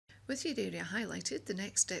With your area highlighted, the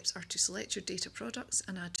next steps are to select your data products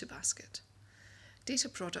and add to basket. Data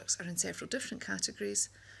products are in several different categories.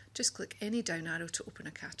 Just click any down arrow to open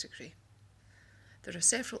a category. There are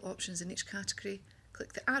several options in each category.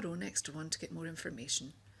 Click the arrow next to one to get more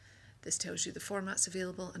information. This tells you the formats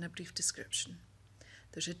available and a brief description.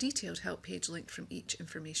 There's a detailed help page linked from each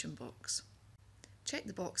information box. Check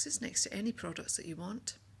the boxes next to any products that you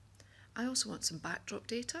want. I also want some backdrop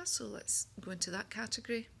data, so let's go into that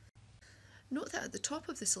category. Note that at the top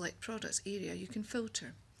of the Select Products area you can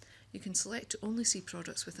filter. You can select to only see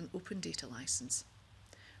products with an open data license.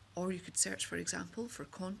 Or you could search, for example, for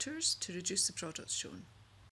contours to reduce the products shown.